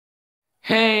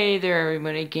Hey there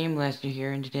everybody, Game Blaster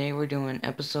here, and today we're doing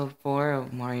episode 4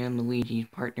 of Mario and Luigi,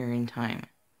 Partner in Time.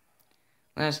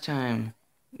 Last time,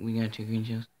 we got two green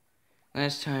shells.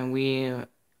 Last time we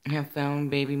have found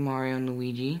baby Mario and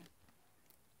Luigi,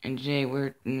 and today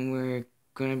we're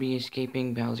gonna be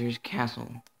escaping Bowser's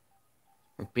castle.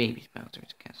 Or baby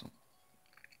Bowser's castle.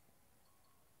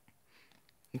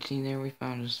 You see there we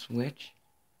found a switch.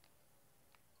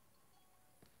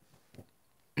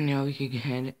 Now we could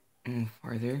head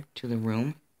farther to the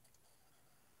room.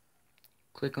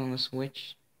 Click on the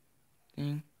switch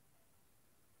thing.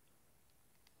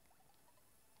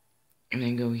 And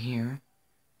then go here.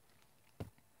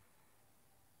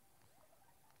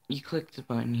 You click the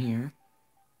button here.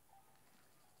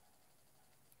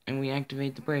 And we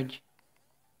activate the bridge.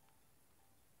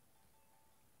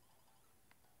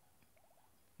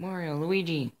 Mario,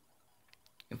 Luigi!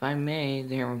 If I may,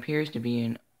 there appears to be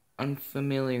an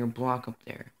unfamiliar block up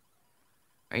there.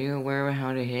 Are you aware of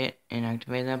how to hit and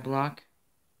activate that block?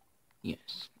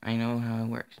 Yes, I know how it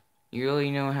works. You really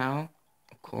know how?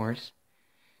 Of course.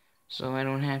 So I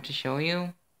don't have to show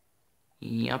you?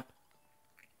 Yup.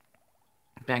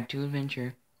 Back to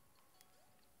adventure.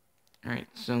 Alright,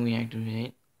 so we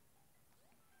activate.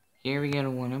 Here we get a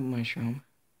 1-up mushroom.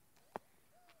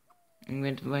 And we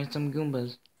have to fight some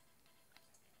Goombas.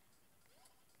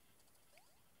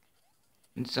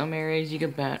 In some areas you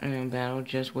can battle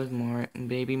just with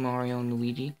baby Mario and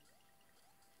Luigi.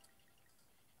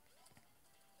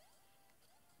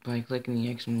 By clicking the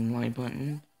X and Y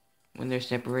button when they're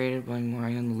separated by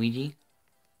Mario and Luigi.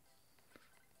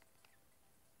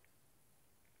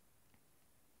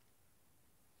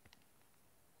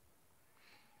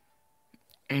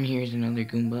 And here's another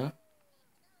Goomba.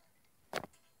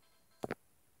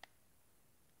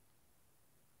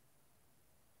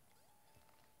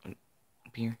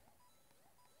 Up here.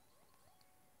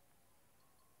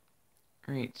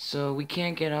 Alright, so we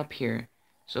can't get up here.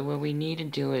 So what we need to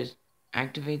do is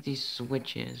activate these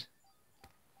switches.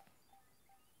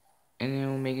 And then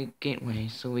we'll make a gateway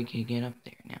so we can get up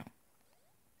there now.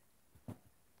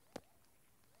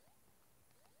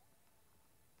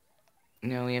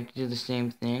 Now we have to do the same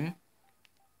thing.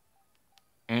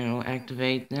 And it'll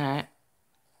activate that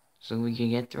so we can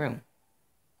get through.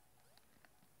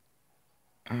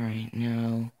 Alright,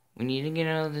 now we need to get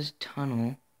out of this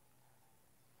tunnel.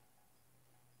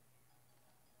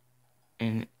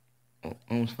 And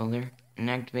almost fell there. And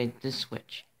activate this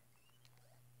switch.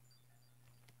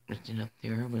 Missed it up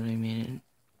there, but I made it.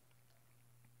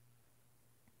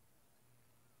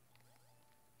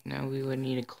 Now we would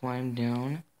need to climb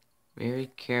down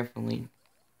very carefully.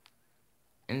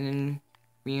 And then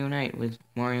reunite with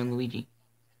Mario and Luigi.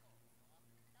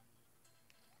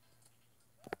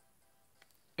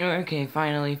 Okay,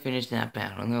 finally finished that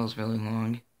battle. That was really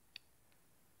long.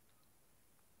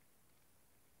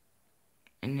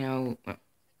 And now,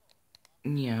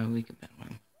 yeah, we could battle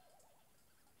him.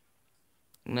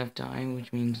 Left eye,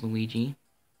 which means Luigi.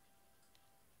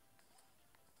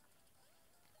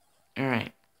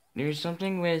 Alright, there's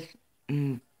something with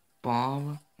Boom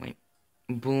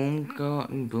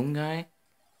Guy.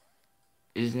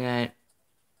 Is that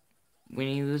when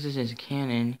he loses his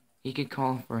cannon, he could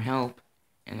call for help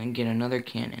and then get another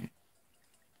cannon.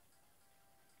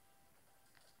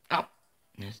 Oh,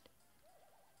 missed.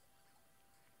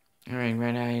 Alright,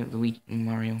 Red Eye, Luigi,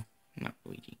 Mario, not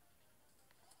Luigi.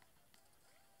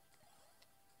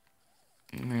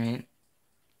 Alright,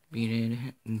 beat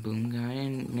Boom Guy,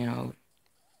 and now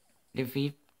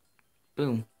defeat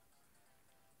Boom.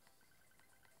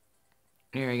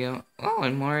 There we go. Oh,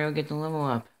 and Mario gets a level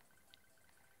up.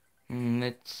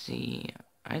 Let's see.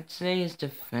 I'd say his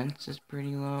defense is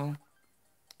pretty low.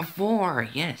 A 4,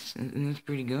 yes, and that's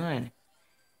pretty good.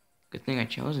 Good thing I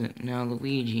chose it. Now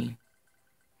Luigi.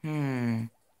 I'd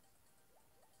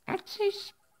say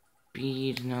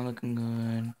speed's not looking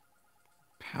good.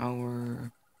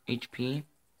 Power, HP.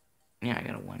 Yeah, I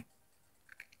got a 1.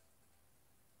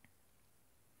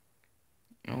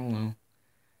 Oh well.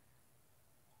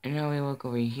 And now we look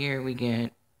over here, we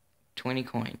get 20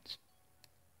 coins.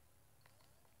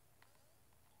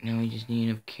 Now we just need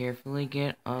to carefully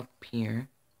get up here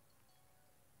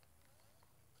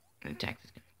and attack this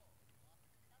guy.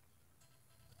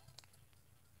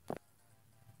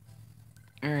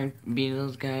 Alright, beat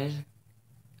those guys.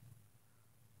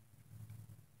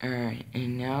 Alright,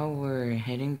 and now we're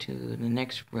heading to the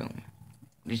next room.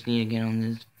 Just need to get on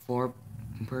this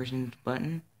 4-person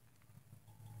button.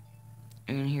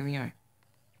 And then here we are.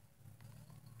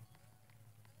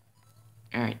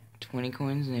 Alright, 20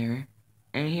 coins there.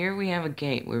 And here we have a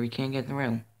gate where we can't get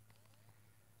through.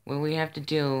 What we have to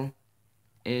do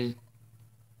is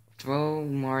throw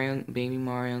Mario, baby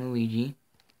Mario and Luigi.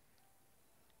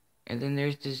 And then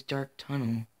there's this dark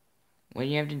tunnel. What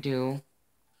you have to do...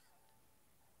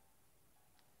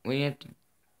 What you have to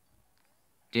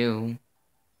do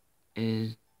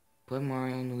is put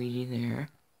Mario and Luigi there.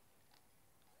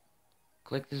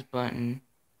 Click this button.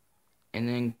 And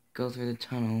then go through the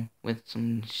tunnel with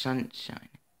some sunshine.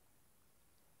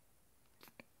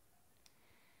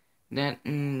 That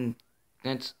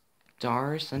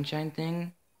star sunshine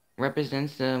thing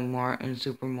represents the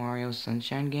Super Mario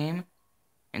Sunshine game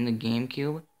and the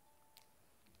GameCube.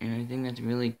 And I think that's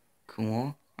really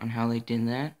cool on how they did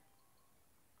that.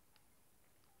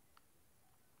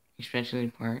 Especially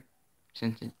the part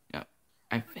since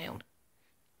I failed.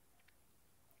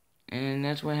 And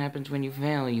that's what happens when you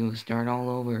fail. You start all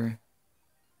over.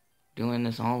 Doing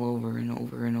this all over and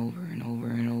over and over and over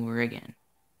and over again.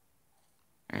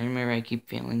 I remember I keep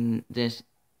failing this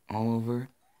all over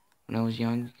when I was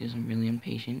young because I'm really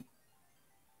impatient.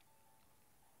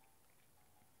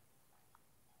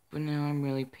 But now I'm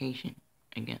really patient,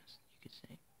 I guess you could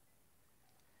say.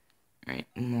 Alright,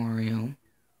 Mario.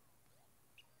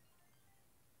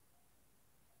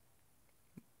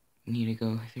 Need to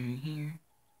go through here.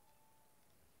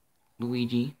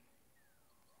 Luigi.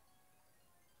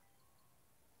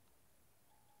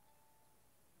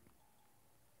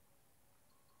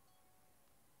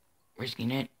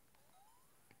 Risking it.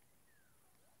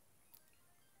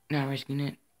 Not risking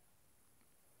it.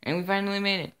 And we finally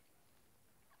made it.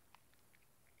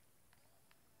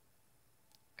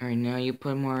 Alright, now you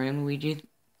put Mario and Luigi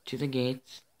to the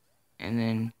gates. And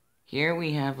then here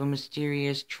we have a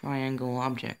mysterious triangle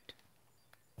object.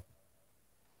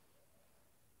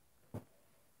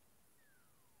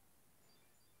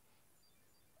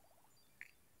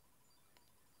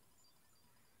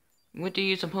 What do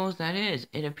you suppose that is?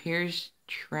 It appears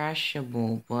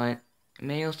trashable, but it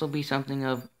may also be something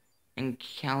of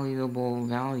incalculable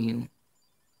value.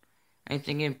 I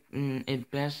think it's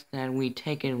best that we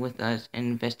take it with us and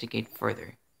investigate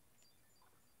further.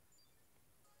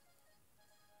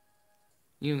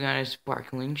 You got a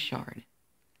sparkling shard.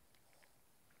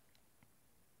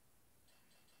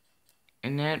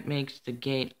 And that makes the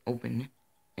gate open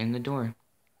and the door.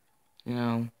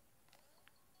 Now,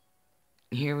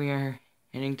 here we are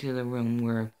heading to the room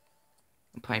where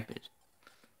the pipe is.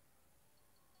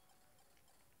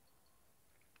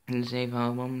 And the save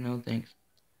album, no thanks.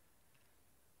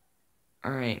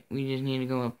 Alright, we just need to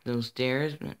go up those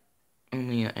stairs, but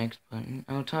only an X button.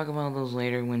 I'll talk about those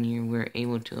later when you were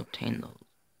able to obtain those.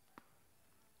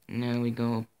 Now we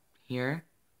go up here.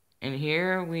 And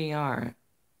here we are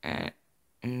at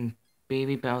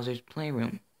Baby Bowser's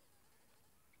playroom.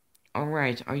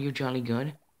 Alright, are you jolly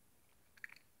good?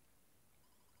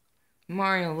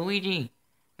 Mario, Luigi,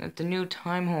 at the new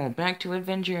time hole, back to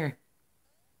adventure.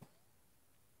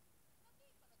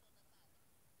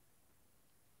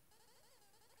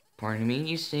 Pardon me,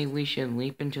 you say we should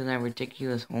leap into that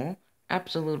ridiculous hole?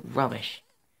 Absolute rubbish.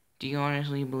 Do you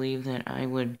honestly believe that I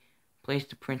would place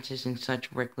the princess in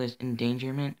such reckless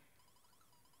endangerment?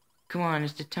 Come on,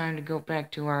 it's the time to go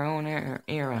back to our own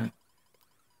era.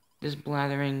 This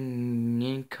blathering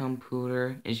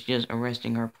nincompoop is just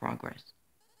arresting our progress.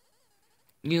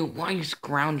 Why you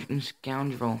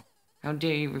scoundrel? How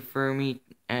dare you refer me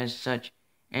as such,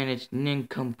 and it's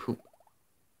nincompoop.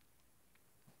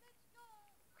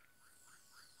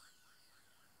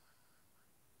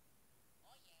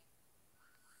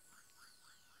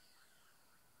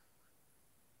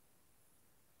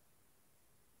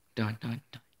 Dot dot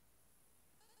dot.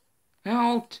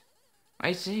 Halt!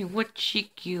 I say, what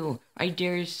cheek you? I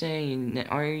dare say,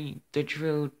 are you the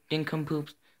true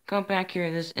nincompoops? Come back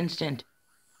here this instant.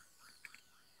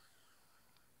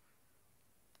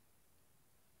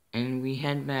 And we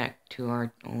head back to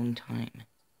our own time.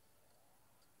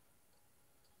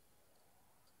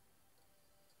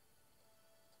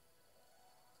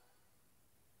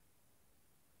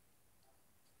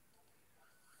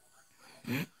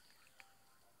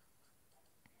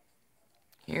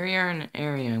 Here we are in an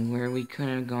area where we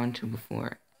couldn't have gone to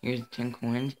before. Here's 10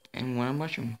 coins and 1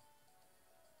 mushroom.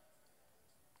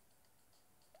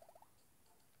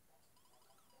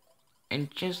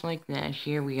 And just like that,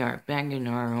 here we are, back in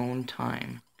our own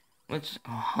time. Let's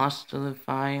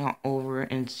hostilify over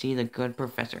and see the good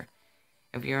professor.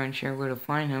 If you're unsure where to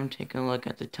find him, take a look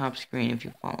at the top screen if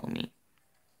you follow me.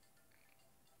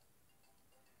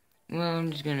 Well,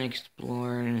 I'm just gonna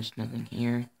explore and there's nothing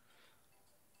here.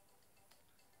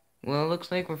 Well, it looks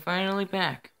like we're finally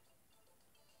back.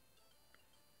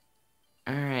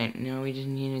 Alright, now we just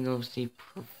need to go see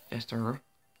Professor.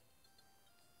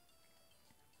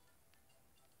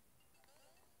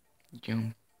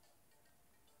 Jump.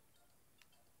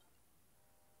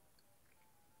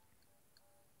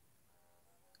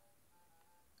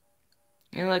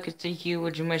 Hey look, it's a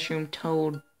huge mushroom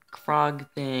toad frog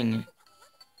thing.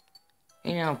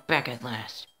 Hey now, back at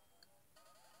last.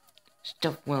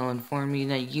 Stuffwell informed me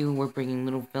that you were bringing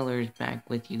little fellers back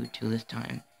with you to this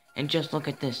time. And just look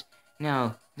at this.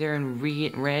 Now, they're in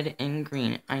red and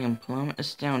green. I am plumb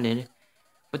astounded.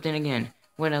 But then again,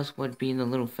 what else would be the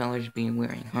little fellers be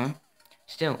wearing, huh?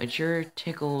 Still, it sure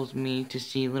tickles me to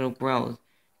see little bros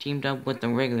teamed up with the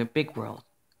regular big bros.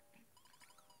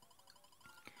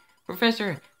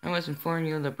 Professor, I must inform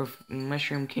you of the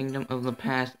mushroom kingdom of the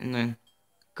past and the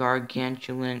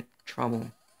gargantuan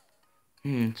trouble.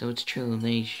 So it's true.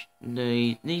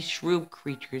 These shrewd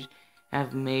creatures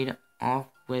have made off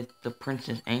with the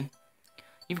princess, eh?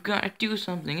 You've got to do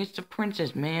something. It's the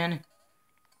princess, man.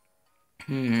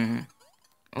 Oh,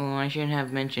 I should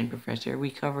have mentioned, Professor. We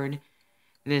covered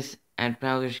this at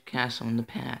Bowser's Castle in the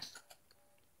past.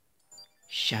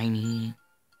 Shiny.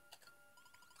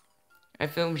 I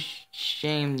feel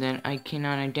shame that I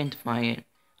cannot identify it.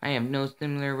 I have no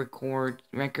similar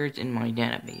records in my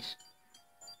database.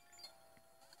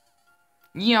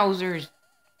 Yowzers!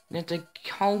 That's a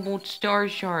cobalt star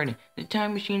shard, the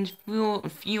time machine's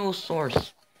fuel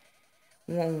source.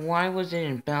 Well, why was it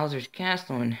in Bowser's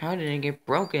Castle and how did it get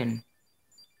broken?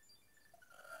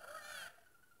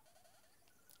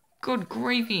 Good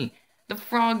gravy! The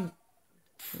frog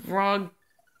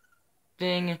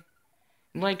thing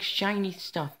likes shiny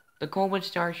stuff. The cobalt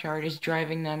star shard is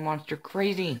driving that monster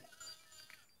crazy.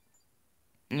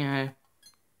 Yeah.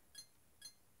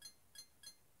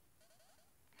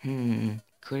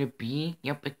 Could it be?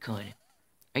 Yep, it could.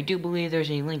 I do believe there's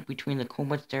a link between the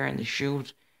cobalt star and the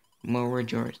shoes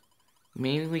mergers.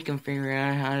 Maybe we can figure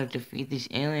out how to defeat these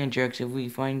alien jerks if we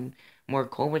find more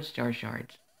cobalt star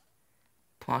shards.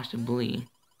 Possibly.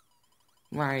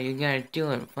 Mario, you gotta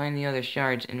do it. Find the other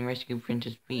shards and rescue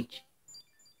Princess Peach.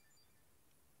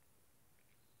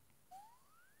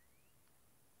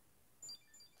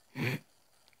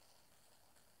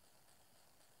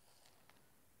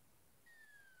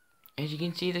 As you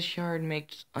can see, the shard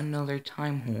makes another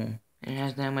time hole. It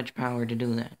has that much power to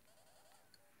do that.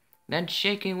 That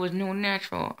shaking was no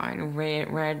natural. I'd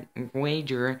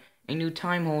wager a new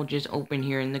time hole just opened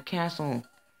here in the castle.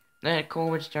 That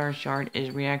cobalt star shard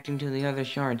is reacting to the other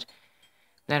shards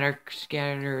that are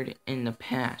scattered in the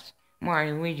past.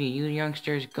 Mario, Luigi, you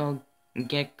youngsters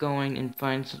get going and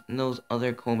find those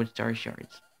other cobalt star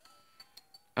shards.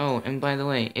 Oh, and by the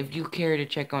way, if you care to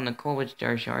check on the cobalt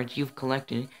star shards you've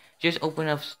collected, just open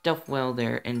up Stuffwell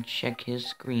there and check his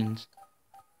screens.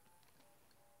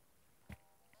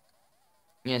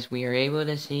 Yes, we are able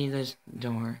to see this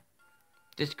door.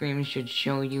 This screen should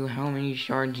show you how many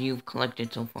shards you've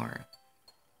collected so far.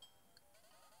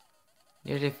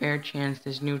 There's a fair chance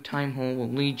this new time hole will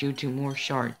lead you to more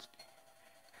shards.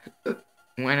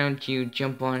 Why don't you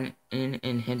jump on in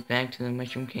and head back to the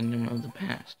Mushroom Kingdom of the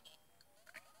past?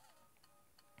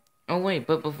 Oh wait,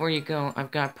 but before you go,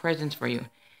 I've got presents for you.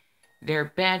 They're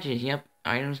badges, yep,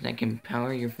 items that can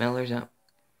power your fellers up.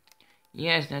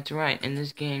 Yes, that's right, in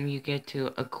this game you get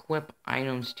to equip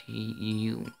items to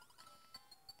you.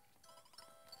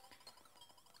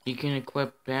 You can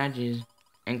equip badges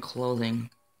and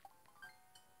clothing.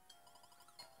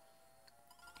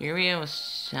 Here we have a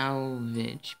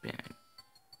salvage bag.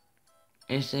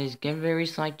 It says, get very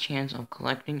slight chance of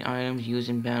collecting items used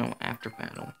in battle after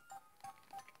battle.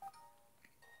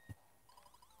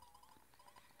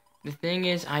 The thing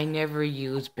is, I never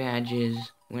used badges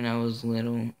when I was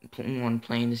little when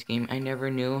playing this game. I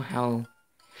never knew how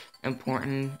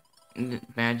important the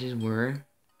badges were,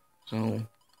 so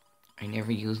I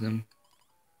never used them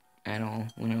at all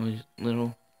when I was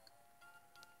little,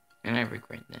 and I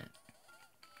regret that.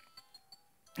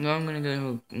 Now I'm gonna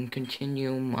go and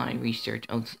continue my research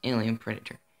of this alien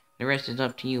predator. The rest is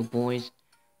up to you, boys.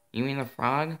 You mean the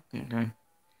frog? Okay.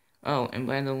 Oh, and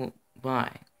by the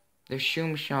by, the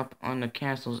shroom shop on the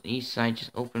castle's east side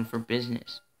just opened for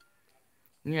business.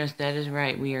 Yes, that is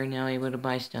right. We are now able to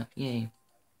buy stuff. Yay.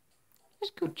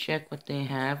 Let's go check what they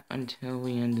have until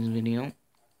we end this video.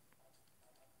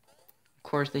 Of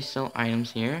course, they sell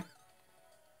items here.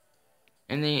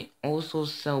 And they also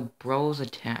sell bros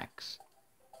attacks.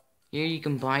 Here you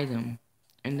can buy them.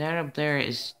 And that up there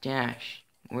is stash,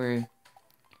 where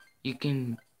you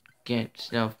can get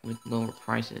stuff with lower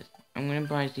prices. I'm gonna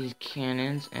buy these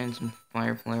cannons and some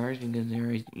fire flowers because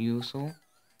they're useful.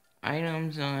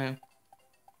 Items,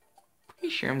 pretty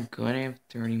sure I'm good. I have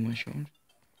 30 mushrooms.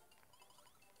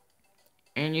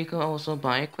 And you can also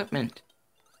buy equipment.